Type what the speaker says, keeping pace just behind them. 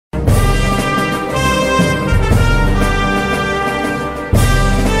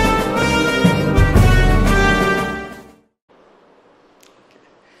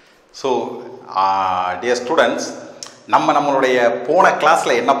So, dear students, நம்மளுடைய போன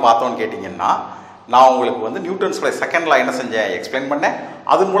கிளாஸ்ல என்ன பார்த்தோம்னு கேட்டிங்கன்னா, நான் உங்களுக்கு வந்து நியூட்டன்ஸோட செகண்ட் லா என்ன செஞ்சேன் எக்ஸ்பிளைன் பண்ணேன்.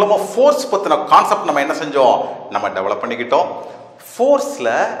 அது மூலமா ஃபோர்ஸ் பத்தின கான்செப்ட் நம்ம என்ன செஞ்சோம், நம்ம டெவலப் பண்ணிக்கிட்டோம். ஃபோர்ஸ்ல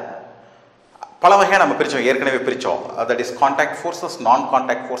பல வகையா நம்ம பிரிச்சோம், ஏற்கனவே பிரிச்சோம். தட் இஸ் கான்டாக்ட் ஃபோர்சஸ், நான்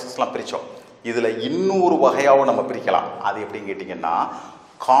கான்டாக்ட் ஃபோர்சஸ்லாம் பிரிச்சோம். இதுல இன்னொரு வகையாவும் நம்ம பிரிக்கலாம். அது எப்படின்னு கேட்டிங்கன்னா,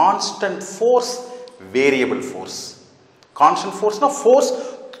 constant force, variable force. Constant ஃபோர்ஸ்னா force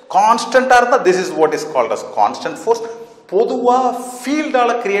கான்ஸ்டன்டா இருந்தா this is what is called as constant force. பொதுவா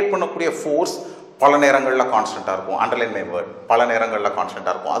ஃபீல்டால கிரியேட் பண்ணக்கூடிய ஃபோர்ஸ் பல நேரங்கள்ல கான்ஸ்டன்டா இருக்கும். அண்டர்லைன் மை வேர்ட், பல நேரங்கள்ல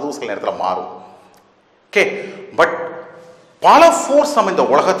கான்ஸ்டன்டா இருக்கும். அதுவும் சில நேரத்துல மாறும். ஓகே, பட் பல ஃபோர்ஸ் நம்ம இந்த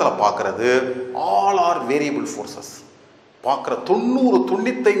உலகத்துல பார்க்கிறது ஆல் ஆர் வேரியபிள் ஃபோர்சஸ். பார்க்குற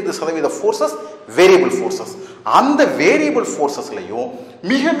 90-95% ஃபோர்சஸ் வேரியபிள் ஃபோர்சஸ். அந்த வேரியபிள் ஃபோர்சஸ்லையும்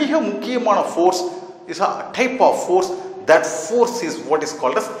மிக மிக முக்கியமான force is a type of force. That force is what is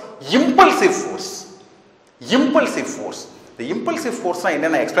called as impulsive force. Impulsive force. The impulsive force நான்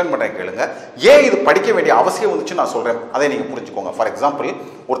என்னென்ன எக்ஸ்பிளைன் பண்ணுறேன் கேளுங்க. ஏன் இது படிக்க வேண்டிய அவசியம் வந்துச்சு நான் சொல்கிறேன், அதை நீங்கள் புரிஞ்சுக்கோங்க. ஃபார் எக்ஸாம்பிள்,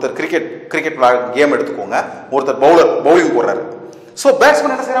 ஒருத்தர் கிரிக்கெட் கேம் எடுத்துக்கோங்க. ஒருத்தர் பவுலிங் போடுறாரு. ஸோ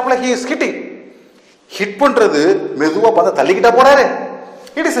பேட்ஸ்மேன் என்ன செய்யறாப்புல, ஹி இஸ் ஹிட்டிங். ஹிட் பண்ணுறது மெதுவாக பார்த்து தள்ளிக்கிட்டா போறாரு.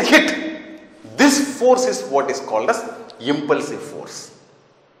 It is a hit. This force is what is called as impulsive force.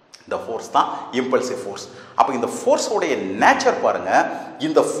 இந்த ஃபோர்ஸ் தான் இம்பல்சிவ் ஃபோர்ஸ். அப்போ இந்த ஃபோர்ஸோடைய நேச்சர் பாருங்க.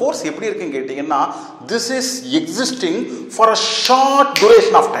 இந்த ஃபோர்ஸ் எப்படி இருக்குன்னு கேட்டீங்கன்னா, this is existing for a short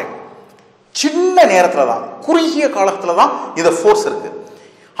duration of time. சின்ன நேரத்தில் தான், குறுகிய காலத்தில் தான் இந்த ஃபோர்ஸ் இருக்கு.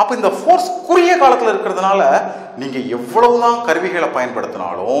 அப்போ இந்த ஃபோர்ஸ் குறுகிய காலத்தில் இருக்கிறதுனால நீங்க எவ்வளவுதான் கருவிகளை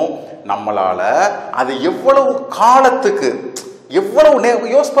பயன்படுத்தினாலும் நம்மளால அது எவ்வளவு காலத்துக்கு, எவ்வளவு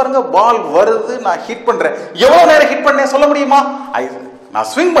யோசிச்சு பாருங்க. பால் வருது, நான் ஹிட் பண்றேன், எவ்வளவு நேரம் ஹிட் பண்ணேன் சொல்ல முடியுமா? நான்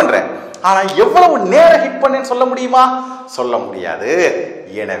ஸ்விங் பண்றேன், ஆனா எவ்வளவு நேரம் ஹிட் பண்ணேன்னு சொல்ல முடியுமா? சொல்ல முடியாது.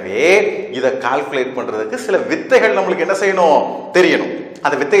 எனவே இதை கால்குலேட் பண்றதுக்கு சில வித்தைகள் நம்மளுக்கு என்ன செய்யணும், தெரியணும்.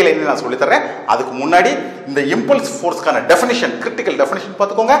 அந்த வித்தைகளை என்ன நான் சொல்லி தர்றேன். அதுக்கு முன்னாடி இந்த இம்பல்ஸ் ஃபோர்ஸ்க்கான டெஃபினிஷன், கிரிட்டிக்கல் டெஃபினிஷன்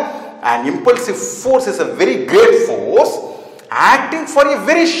பார்த்துக்கோங்க. An impulsive force is a very great force acting for a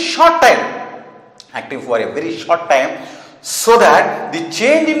very short time. Acting for a very short time so that the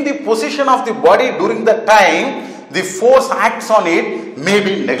change in the position of the body during the time the force acts on it may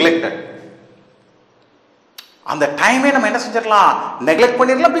be neglected. அந்த டைமே நம்ம என்ன செஞ்சிடலாம், neglect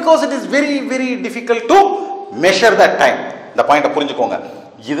பண்ணிடலாம். Because it is very very difficult to measure that time. இந்த பாயிண்ட்டை புரிஞ்சுக்கோங்க.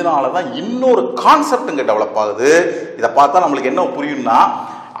 இதனால தான் இன்னொரு கான்செப்ட் இங்கே டெவலப் ஆகுது. இதை பார்த்தா நம்மளுக்கு என்ன புரியும்னா,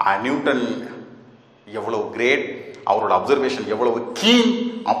 நியூட்டன் எவ்வளவு கிரேட், அவரோட அப்சர்வேஷன் எவ்வளவு கீன்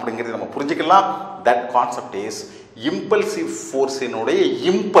அப்படிங்கிறது நம்ம புரிஞ்சுக்கலாம். That concept is impulsive ஃபோர்ஸினுடைய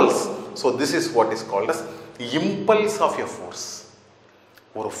impulse. So this is what is called as impulse of a force.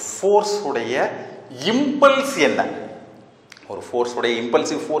 ஒரு ஃபோர்ஸ் உடைய இம்பல்ஸ் என்ன, ஒரு ஃபோர்ஸ் உடைய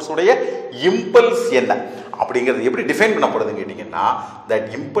இம்பல்சிவ் ஃபோர்ஸ் உடைய இம்பல்ஸ் என்ன அப்படிங்கிறது எப்படி டிஃபைன் பண்ணப்படுதுன்னு கேட்டீங்கன்னா, that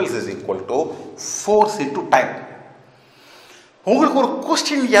impulse is equal to force into time. உங்களுக்கு ஒரு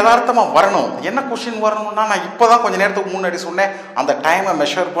கொஸ்டின் யதார்த்தமா வரணும். என்ன கொஸ்டின் வரணும்னா, நான் இப்போதான் கொஞ்ச நேரத்துக்கு முன்னாடி சொன்னேன், அந்த டைமை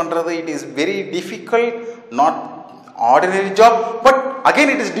மெஷர் பண்றது it is very difficult, not ordinary job. But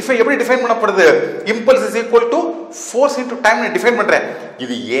again it is எப்படி டிஃபைன் பண்ணப்படுது, impulse is equal to force into time define பண்றேன்.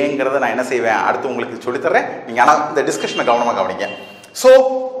 இது ஏங்கிறத நான் என்ன செய்வேன், அடுத்து உங்களுக்கு சொல்லித்தரேன். நீங்க ஆனா இந்த டிஸ்கஷனை கவனமா கவனிங்க. ஸோ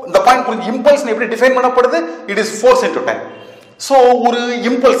இந்த பாயிண்ட் புரிஞ்சு, இம்பல்ஸ் எப்படி டிஃபைன் பண்ணப்படுது, it is force into time. So ஒரு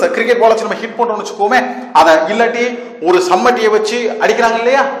இம்பல்ஸ், கிரிக்கெட் பால் வச்சு நம்ம ஹிட் பண்றோம்னு வச்சுக்கோமே, அதை இல்லாட்டி ஒரு சம்மட்டியை வச்சு அடிக்கிறாங்க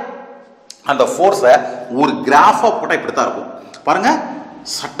இல்லையா, அந்த ஃபோர்ஸை ஒரு கிராஃபா போட்டால் இப்படித்தான் இருக்கும் பாருங்க.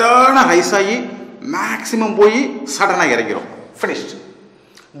 சட்டான ரைஸ் ஆகி மேக்சிமம் போய் சடனா இறங்கிடும், ஃபினிஷ்ட்.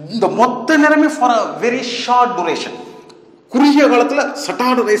 இந்த மொத்த நேரமே for a very short duration, குறுகிய காலத்தில்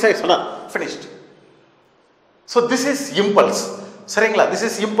சட்டான ரைஸ் ஆகி சடா finished. So this is impulse. சரிங்களா? This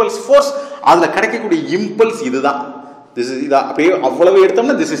is impulse force. அதில் கிடைக்கக்கூடிய இம்பல்ஸ் இதுதான். திஸ் இஸ் இதான். அப்படியே அவ்வளவு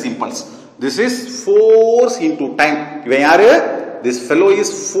எடுத்தோம்னா this is impulse. This is force into time. இவன் யாரு, this fellow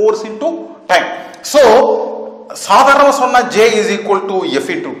is force into time. So சாதாரணமாக சொன்னா J is equal to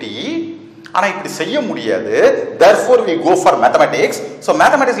F into D. ஆனா இப்படி செய்ய முடியாது. therefore we go for mathematics. so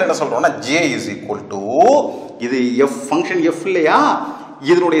mathematicsல என்ன சொல்றோம்னா, J is equal to, இது f ஃபங்க்ஷன் f இல்லையா,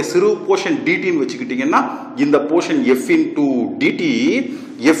 இதனுடைய சிறு போர்ஷன் dt ன்னு வச்சுக்கிட்டீங்கன்னா, இந்த portion f into dt,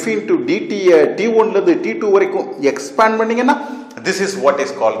 f into dt t1 ல இருந்து t2 வரைக்கும் எக்ஸ்பாண்ட் பண்ணீங்கன்னா, this is what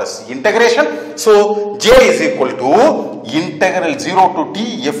is called as integration. so J is equal to integral 0 to t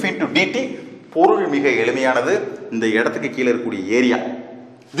f into dt. பொருள் மிக எளிமையானது. இந்த இடத்துக்கு கீழே இருக்கக்கூடிய area,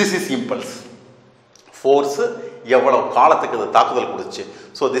 this is impulse. Force எவ்வளவு காலத்துக்கு இது தாக்குதல் கொடுத்துச்சு.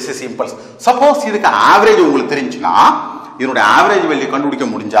 So this is impulse. Suppose இதுக்கு ஆவரேஜ் உங்களுக்கு தெரிஞ்சுன்னா, இதனுடைய ஆவரேஜ் வேல்யூ கண்டுபிடிக்க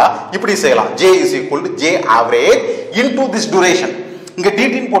முடிஞ்சா இப்படி செய்யலாம். J is equal to J average into this duration. இங்க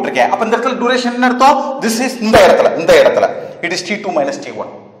dt ன்னு போட்டிருக்கேன். அப்ப இந்த இடத்துல duration என்ன அர்த்தம்? This is இந்த இடத்துல it is t2 minus t1.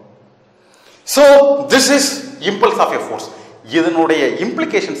 So this is impulse of a force. இதனுடைய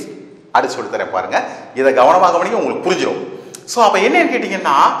implications அடுத்து சொல்லி தரேன் பாருங்க. இத கவனமாக கவனிங்க, உங்களுக்கு புரிஞ்சிரும். சோ அப்ப என்னன்னு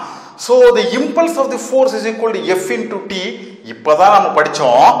கேட்டிங்கன்னா, so the impulse of the force is equal to F into T. இப்பதான் நம்ம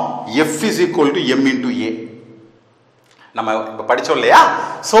படிச்சோம் F is equal to m into a. நம்ம இப்ப படிச்சோம் இல்லையா?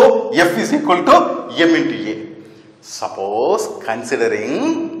 So F is equal to m into a. Suppose considering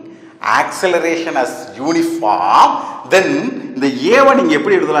acceleration as uniform, then இந்த a1 நீங்க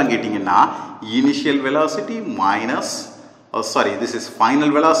எப்படி எழுதலாம் கேட்டிங்கன்னா, initial velocity minus this is final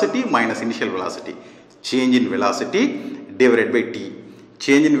velocity minus initial velocity. Change in velocity divided by t.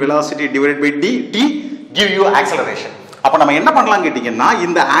 Change in velocity divided by t give you acceleration. அப்ப நம்ம என்ன பண்ணலாம் கேட்டிங்கன்னா,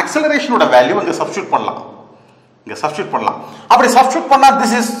 இந்த acceleration ஓட வேல்யூ இங்க சப்ஸ்டிட்யூட் பண்ணலாம். அப்படி சப்ஸ்டிட்யூட் பண்ணா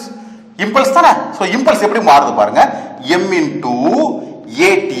this is impulse தானே. சோ impulse எப்படி மாறுது பாருங்க. m into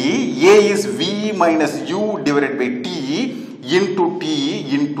at, a is v minus u divided by t into t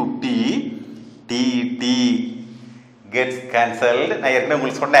gets cancelled. நான் ஏற்கனவே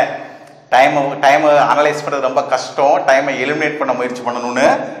உங்களுக்கு சொன்னேன், டைம் அனலைஸ் பண்றது ரொம்ப கஷ்டம். டைமை எலிமினேட் பண்ண முயற்சி பண்ணணும்னு.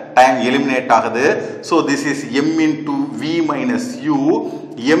 டைம் எலிமினேட் ஆகுது. so this is m into v minus u,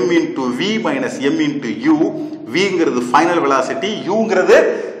 m into v minus m into u. v ங்கிறது final velocity, u ங்கிறது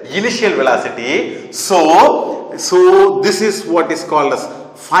initial velocity. so this is what is called as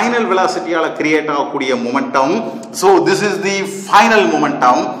final velocity ஆல create ஆகக்கூடிய momentum. so this is the final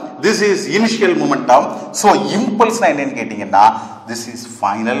momentum, this is initial momentum. so impulse na enna கேட்டிங்கன்னா, this is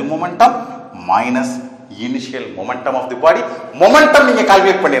final momentum minus initial momentum of the body. momentum நீங்க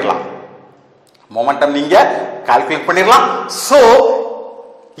calculate பண்ணிரலாம். so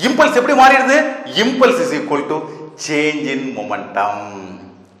impulse எப்படி மாறிடுது? impulse is equal to change in momentum.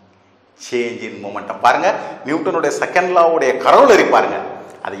 பாருங்க, நியூட்டனுடைய second law உடைய corollary பாருங்க.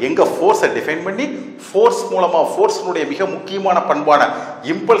 அது எங்க ஃபோர்ஸை டிஃபைன் பண்ணி, ஃபோர்ஸ் மூலமா ஃபோர்ஸ்னுடைய மிக முக்கியமான பண்பான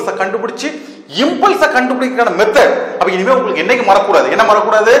இம்பல்ஸை கண்டுபிடிக்கிற மெத்தட். அப்ப இனிமே உங்களுக்கு என்னைக்கு மறக்கூடாது, என்ன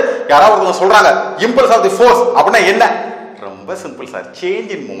மறக்கூடாது? யாராவது சொல்றாங்க இம்பல்ஸ் ஆஃப் தி ஃபோர்ஸ் அப்படின்னா என்ன? ரொம்ப simple sir, change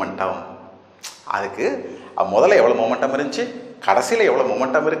in momentum. அதுக்கு முதல்ல எவ்வளவு மொமெண்டம் இருந்துச்சு, கடைசியில எவ்வளவு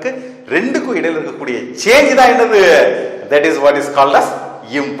மொமெண்டம் இருக்கு, ரெண்டுக்கும் இடையில இருக்கக்கூடிய சேஞ்ச் தான் என்னது? That is what is called as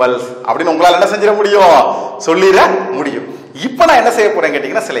impulse. அப்படின்னு உங்களால என்ன செஞ்சிட முடியும்? சொல்லிட முடியும். இப்ப நான் என்ன செய்ய போறேன்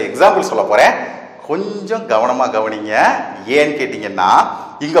கேட்டீங்கன்னா, சில எக்ஸாம்பிள் சொல்ல போறேன். கொஞ்சம் கவனமா கவனிங்க. ஏன்னு கேட்டீங்கன்னா,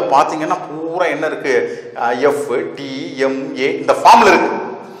 இங்க பாத்தீங்கன்னா பூரா என்ன இருக்கு? எஃப் டி எம் ஏ இந்த ஃபார்ம்ல இருக்கு.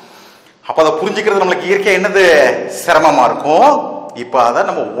 அப்ப அதை புரிஞ்சுக்கிறது நம்மளுக்கு இயற்கையா என்னது? சிரமமா இருக்கும். இப்ப அதை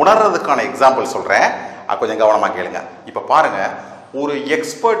நம்ம உணர்றதுக்கான எக்ஸாம்பிள் சொல்றேன், கொஞ்சம் கவனமா கேளுங்க. இப்ப பாருங்க, ஒரு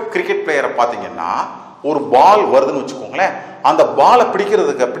எக்ஸ்பர்ட் கிரிக்கெட் பிளேயரை பாத்தீங்கன்னா, ஒரு பால் வருதுன்னு வச்சுக்கோங்களேன். அந்த பாலை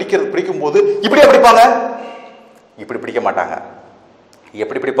பிடிக்கும் போது இப்படியே பிடிப்பாங்க, இப்படி பிடிக்க மாட்டாங்க.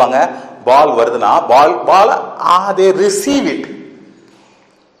 எப்படி பிடிப்பாங்க? பால் வருதுன்னா பால் they receive it.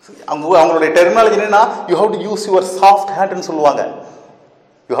 அவங்களுடைய டெர்மினாலஜி என்னன்னா, you have to use your soft hand ன்னு சொல்லுவாங்க.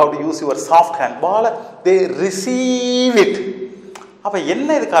 you have to use your soft hand. Ball they receive it. அப்ப என்ன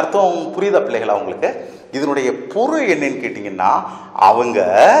இதுக்கு அர்த்தம் புரியுதா பிள்ளைகளா உங்களுக்கு? இதனுடைய பொருள் என்னன்னு கேட்டீங்கன்னா, அவங்க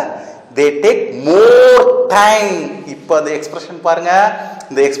they take more time. இப்ப அந்த எக்ஸ்பிரஷன் பாருங்க,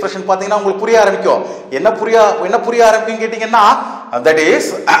 இந்த எக்ஸ்பிரஷன் பாத்தீங்கன்னா உங்களுக்கு புரிய ஆரம்பிக்கும். என்ன புரிய ஆரம்பிக்கும் கேட்டீங்கன்னா, that is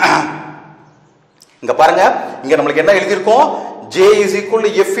இங்க பாருங்க, இங்க நம்மளுக்கு என்ன எழுதியிருக்கோம்? J is equal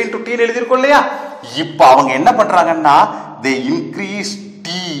to F into T ன்னு எழுதியிருக்கோம் இல்லையா? இப்ப அவங்க என்ன பண்றாங்கன்னா, they increase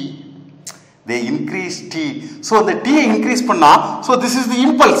T. so the T increase பண்ணா, so this is the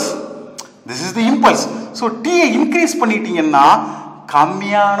impulse. so T increase பண்ணிட்டீங்கன்னா,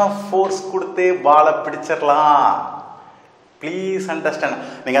 கம்மியான ஃபோர்ஸ் கொடுத்தே பாலை பிடிச்சிடலாம். Please understand.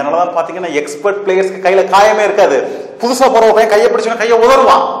 நீங்க அதனாலதான் பாத்தீங்கன்னா, எக்ஸ்பர்ட் பிளேயர்ஸ்க்கு கையில காயமே இருக்காது. புதுசா போறவங்க கையை பிடிச்சவன கையை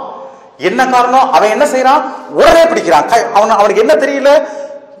உதறுவான். என்ன காரணம்? அவன் என்ன செய்யறான்? உடனே பிடிக்கிறான். அவனுக்கு என்ன தெரியல?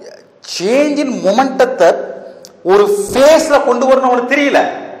 சேஞ்ச் இன் மொமெண்டத்தை ஒரு ஃபேஸ்ல கொண்டு வரணும் அவனுக்கு தெரியல.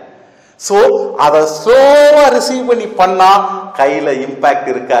 சோ அத ஸ்லோவா ரிசீவ் பண்ணா கையில இம்பாக்ட்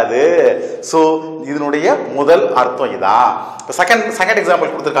இருக்காது. சோ இதனுடைய முதல் அர்த்தம் இதான். செகண்ட்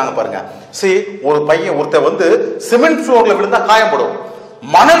எக்ஸாம்பிள் கொடுத்திருக்காங்க பாருங்க. ஒருத்தர் வந்து சிமெண்ட் ஃப்ளோர்ல விழுந்தா காயப்படும்,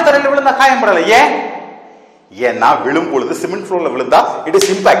 மணல் தரையில விழுந்தா காயப்படல. ஏன்னா விழும் பொழுது சிமெண்ட் ஃப்ளோர்ல விழுந்தா இட்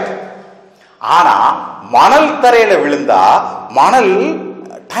இஸ் இம்பாக்ட். ஆனா மணல் தரையில விழுந்தா மணல்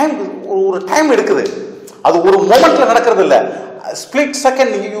ஒரு டைம் எடுக்குது. அது ஒரு மொமெண்ட்ல நடக்கிறது இல்ல, split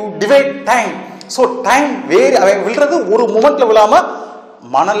second you divide time. So time வேறு. அவன் விழுறது ஒரு மொமெண்ட்ல விழாம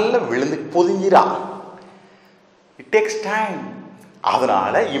மணல்ல விழுந்து பொதிஞ்சிரா. It takes time.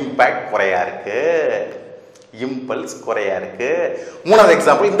 அதனால இம்பாக்ட் குறையா இருக்கு, இம்பல்ஸ் குறையா இருக்கு. மூணாவது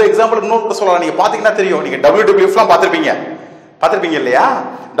எக்ஸாம்பிள், இந்த எக்ஸாம்பிள் இன்னொரு கூட சொல்லலாம். நீங்க பாத்தீங்கன்னா தெரியும், நீங்க WWF பார்த்திருப்பீங்க. பார்த்துருப்பீங்க இல்லையா?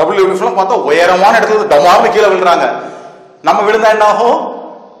 WWF பார்த்தா உயரமான இடத்துல டமார்னு கீழே விழுறாங்க. நம்ம விழுந்தா என்ன ஆகும்?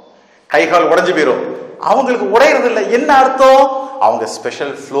 கை கால் உடைஞ்சு போயிடும். அவங்களுக்கு உடையறது இல்லை. என்ன அர்த்தம்? அவங்க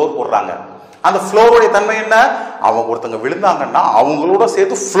ஸ்பெஷல் ஃப்ளோர் போடுறாங்க. அந்த ஃப்ளோருடைய தன்மை என்ன? அவங்க ஒருத்தங்க விழுந்தாங்கன்னா அவங்களோட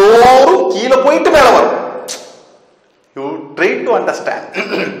சேர்த்து ஃப்ளோரும் கீழே போயிட்டு மேலே வரும். You try to understand.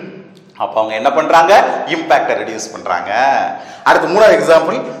 அப்ப அவங்க என்ன பண்றாங்க? இம்பாக்டை ரெடியூஸ் பண்றாங்க. அடுத்து மூணாவது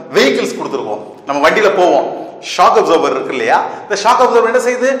எக்ஸாம்பிள், வெஹிக்கிள்ஸ் கொடுத்துருக்கோம். நம்ம வண்டியில போவோம், ஷாக் அப்சர்வர் இருக்கு இல்லையா? இந்த ஷாக் அப்சர்வர் என்ன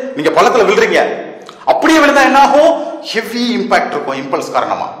செய்யுது? நீங்க பள்ளத்துல விழுறீங்க, அப்படியே விழுந்தா என்ன ஆகும்? ஹெவி இம்பாக்ட் இருக்கும் இம்பல்ஸ்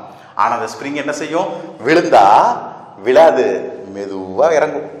காரணமா. ஆனா அந்த ஸ்ப்ரிங் என்ன செய்யும்? விழுந்தா விழாது, மெதுவா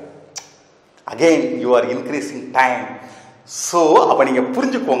இறங்கும். Again you are increasing time. So அப்ப நீங்க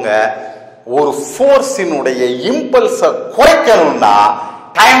புரிஞ்சுக்கோங்க, ஒரு ஃபோர்ஸினுடைய இம்பல்ஸை குறைக்கணும்னா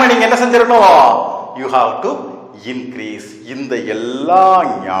டைமை நீங்க என்ன செஞ்சிடணும்? You have to increase. இந்த எல்லா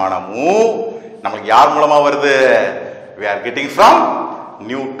ஞானமும் நமக்கு யார் மூலமா வருது? we are getting from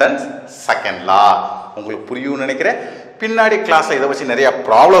Newton's second law. உங்களுக்கு புரியும் நினைக்கிறேன். பின்னாடி கிளாஸ்ல இதை வச்சு நிறைய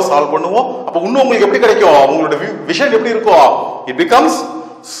ப்ராப்ளம் சால்வ் பண்ணுவோம். அப்ப இன்னும் உங்களுக்கு எப்படி கிடைக்கும்? உங்களோட விஷன் எப்படி இருக்கும்? It becomes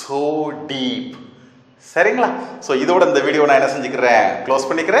so deep. சரிங்களா? சோ இதோட இந்த வீடியோ நான் என்ன செஞ்சுக்கிறேன்? க்ளோஸ்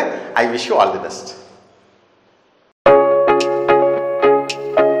பண்ணிக்கிறேன். I wish you all the best.